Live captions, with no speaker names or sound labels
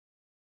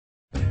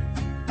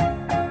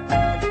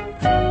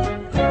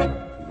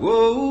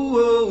Whoa,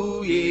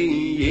 whoa, yeah,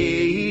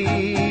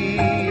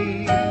 yeah.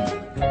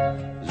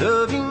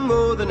 Love you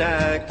more than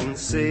I can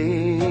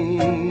say.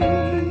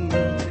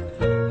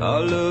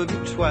 I'll love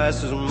you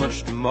twice as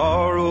much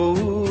tomorrow.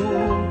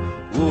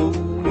 Whoa,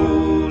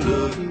 whoa,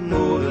 love you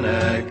more than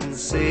I can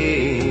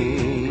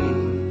say.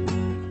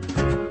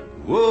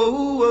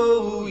 Whoa,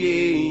 whoa,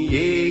 yeah,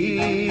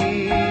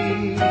 yeah.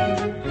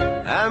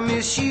 I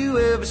miss you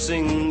every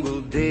single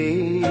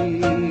day.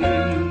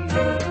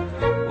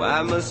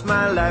 Why must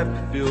my life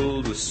be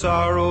filled with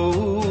sorrow?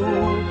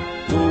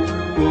 Whoa,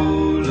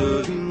 whoa,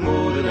 love you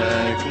more than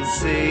I can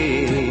say.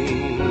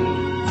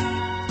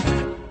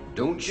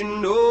 Don't you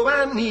know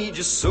I need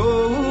you so?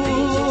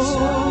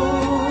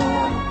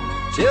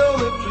 Tell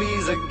me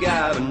please, I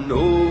gotta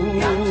know.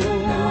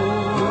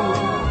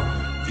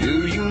 Do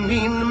you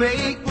mean to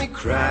make me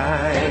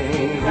cry?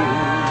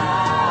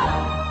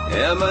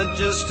 Am I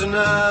just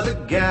another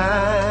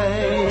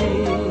guy?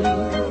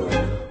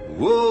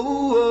 Whoa,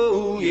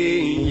 whoa,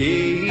 yeah,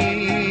 yeah.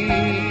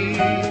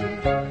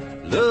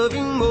 Love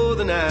you more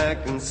than I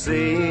can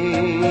say.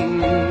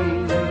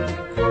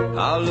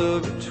 I'll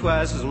love you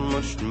twice as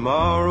much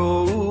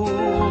tomorrow.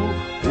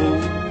 Whoa,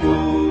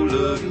 whoa,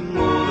 love you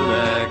more than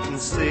I can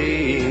say.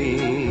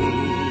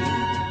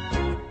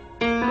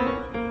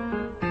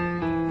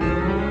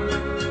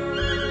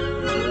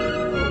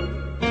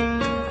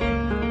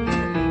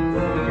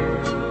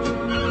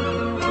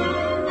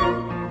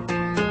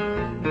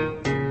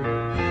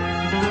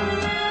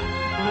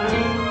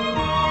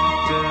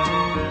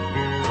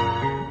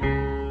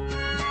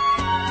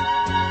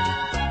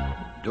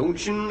 Don't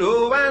you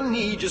know I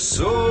need you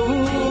so?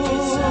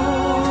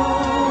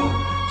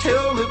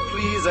 Tell me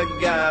please, I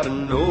gotta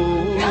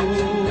know.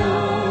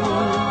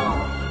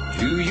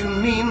 Do you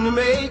mean to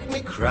make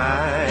me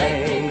cry?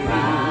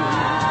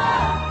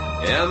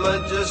 Am I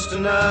just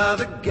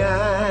another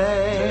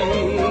guy?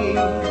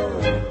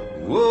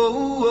 Whoa,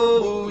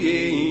 whoa,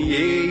 yeah,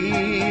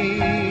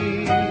 yeah.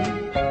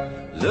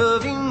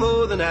 Love you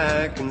more than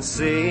I can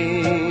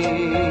say.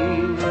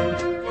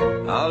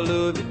 I'll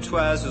love you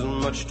twice as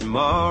much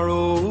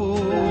tomorrow.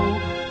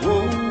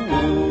 Whoa,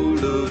 whoa,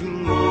 love you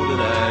more than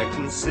I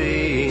can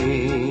say.